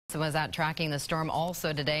Was out tracking the storm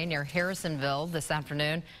also today near Harrisonville this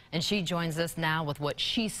afternoon, and she joins us now with what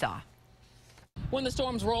she saw. When the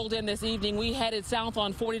storms rolled in this evening, we headed south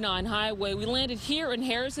on 49 Highway. We landed here in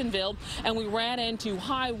Harrisonville, and we ran into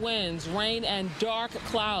high winds, rain, and dark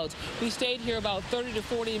clouds. We stayed here about 30 to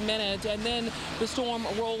 40 minutes, and then the storm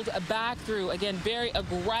rolled back through. Again, very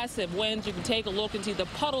aggressive winds. You can take a look and see the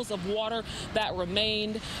puddles of water that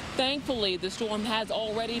remained. Thankfully, the storm has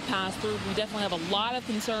already passed through. We definitely have a lot of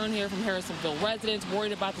concern here from Harrisonville residents,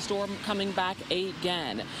 worried about the storm coming back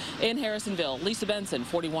again. In Harrisonville, Lisa Benson,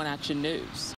 41 Action News.